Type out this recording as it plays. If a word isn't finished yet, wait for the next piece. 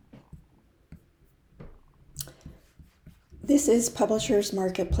This is Publishers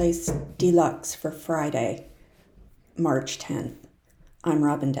Marketplace Deluxe for Friday, March 10th. I'm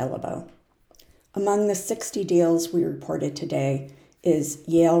Robin Delabo. Among the 60 deals we reported today is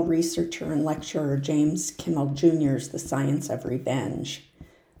Yale researcher and lecturer James Kimmel Jr.'s The Science of Revenge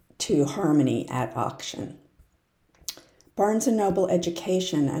to Harmony at auction. Barnes & Noble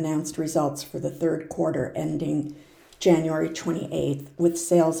Education announced results for the third quarter ending January 28th with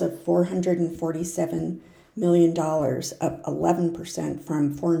sales of $447 million, up 11%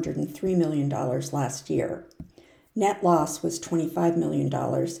 from $403 million last year. Net loss was $25 million,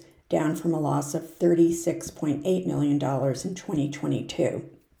 down from a loss of $36.8 million in 2022.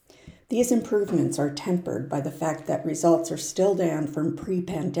 These improvements are tempered by the fact that results are still down from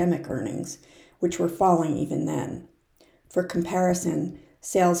pre-pandemic earnings, which were falling even then. For comparison,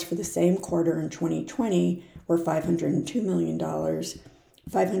 sales for the same quarter in 2020 were $502 million,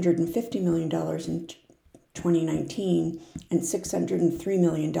 $550 million in 2019, and $603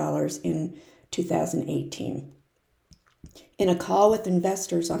 million in 2018. In a call with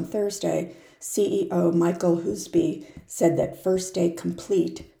investors on Thursday, CEO Michael Huseby said that First Day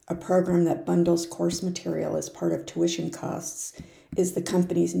Complete, a program that bundles course material as part of tuition costs, is the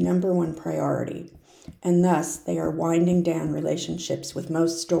company's number one priority, and thus they are winding down relationships with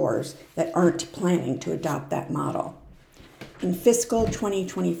most stores that aren't planning to adopt that model. In fiscal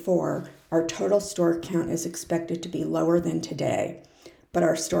 2024, our total store count is expected to be lower than today, but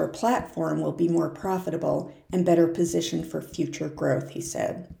our store platform will be more profitable and better positioned for future growth, he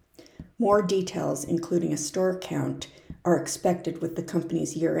said. More details, including a store count, are expected with the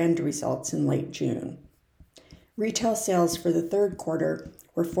company's year-end results in late June. Retail sales for the third quarter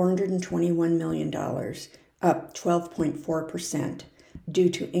were $421 million, up 12.4%, due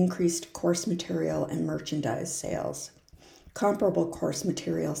to increased course material and merchandise sales. Comparable course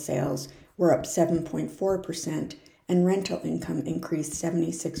material sales were up 7.4%, and rental income increased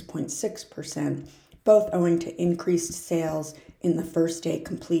 76.6%, both owing to increased sales in the First Day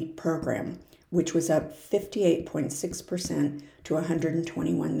Complete program, which was up 58.6% to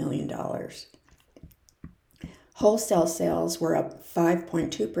 $121 million. Wholesale sales were up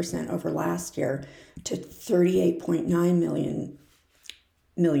 5.2% over last year to $38.9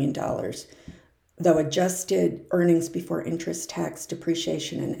 million, though adjusted earnings before interest, tax,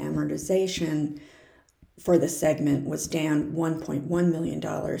 depreciation, and amortization for the segment was down $1.1 million to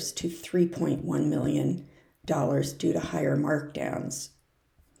 $3.1 million due to higher markdowns.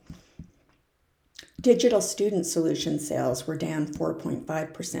 Digital Student Solution sales were down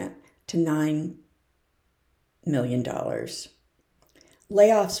 4.5% to $9 million.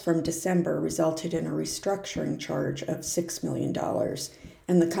 Layoffs from December resulted in a restructuring charge of $6 million,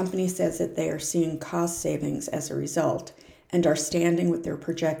 and the company says that they are seeing cost savings as a result and are standing with their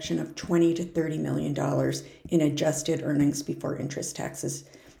projection of $20 to $30 million in adjusted earnings before interest, taxes,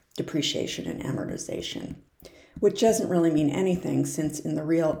 depreciation, and amortization, which doesn't really mean anything since in the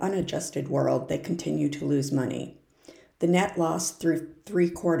real unadjusted world they continue to lose money. The net loss through 3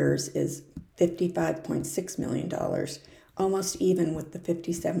 quarters is $55.6 million, almost even with the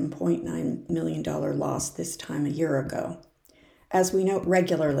 $57.9 million loss this time a year ago. As we note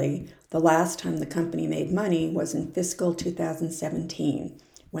regularly, the last time the company made money was in fiscal 2017,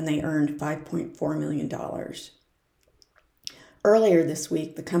 when they earned $5.4 million. Earlier this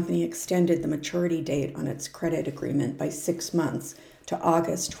week, the company extended the maturity date on its credit agreement by 6 months to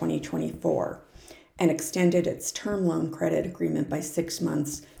August 2024, and extended its term loan credit agreement by 6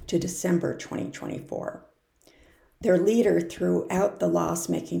 months to December 2024. Their leader throughout the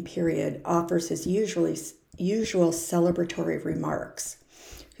loss-making period offers his usual celebratory remarks.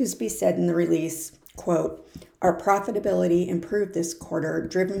 Huseby said in the release, quote, "Our profitability improved this quarter,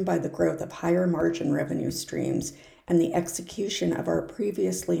 driven by the growth of higher margin revenue streams and the execution of our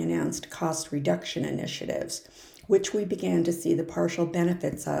previously announced cost reduction initiatives, which we began to see the partial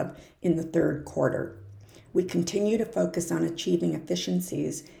benefits of in the third quarter. We continue to focus on achieving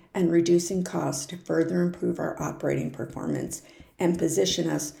efficiencies and reducing costs to further improve our operating performance and position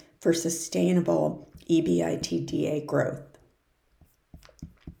us for sustainable EBITDA growth."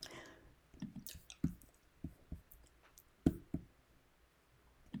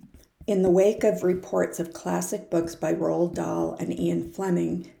 In the wake of reports of classic books by Roald Dahl and Ian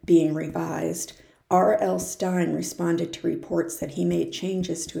Fleming being revised, R.L. Stine responded to reports that he made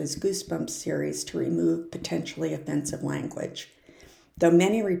changes to his Goosebumps series to remove potentially offensive language. Though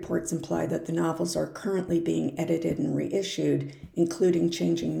many reports imply that the novels are currently being edited and reissued, including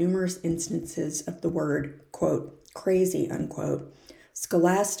changing numerous instances of the word, quote, crazy, unquote,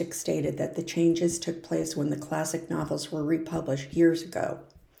 Scholastic stated that the changes took place when the classic novels were republished years ago.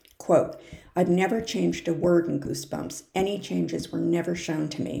 Quote, I've never changed a word in Goosebumps. Any changes were never shown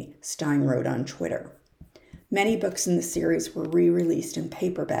to me, Stein wrote on Twitter. Many books in the series were re-released in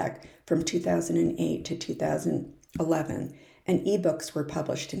paperback from 2008 to 2011, and ebooks were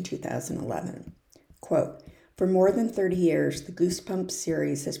published in 2011. Quote, for more than 30 years, the Goosebumps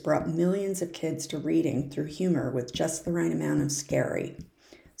series has brought millions of kids to reading through humor with just the right amount of scary.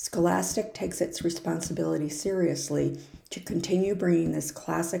 Scholastic takes its responsibility seriously to continue bringing this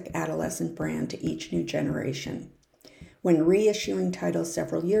classic adolescent brand to each new generation. When reissuing titles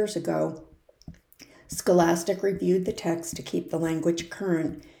several years ago, Scholastic reviewed the text to keep the language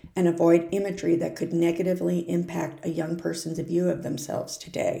current and avoid imagery that could negatively impact a young person's view of themselves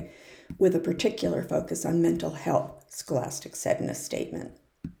today, with a particular focus on mental health, Scholastic said in a statement.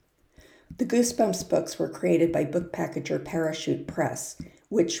 The Goosebumps books were created by book packager Parachute Press,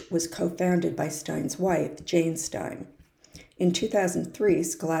 which was co-founded by Stein's wife, Jane Stein. In 2003,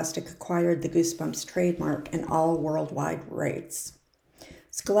 Scholastic acquired the Goosebumps trademark and all worldwide rights.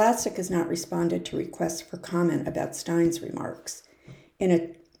 Scholastic has not responded to requests for comment about Stein's remarks. In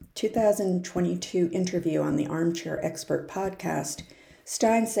a 2022 interview on the Armchair Expert podcast,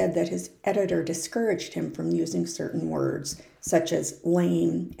 Stein said that his editor discouraged him from using certain words, such as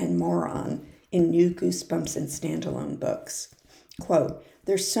lame and moron, in new Goosebumps and standalone books. Quote,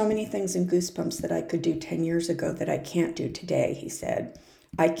 there's so many things in Goosebumps that I could do 10 years ago that I can't do today, he said.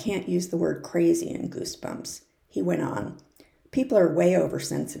 I can't use the word crazy in Goosebumps. He went on. People are way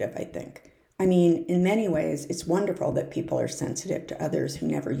oversensitive, I think. I mean, in many ways, it's wonderful that people are sensitive to others who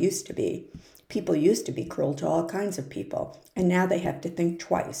never used to be. People used to be cruel to all kinds of people, and now they have to think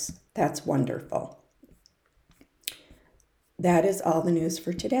twice. That's wonderful. That is all the news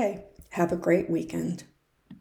for today. Have a great weekend.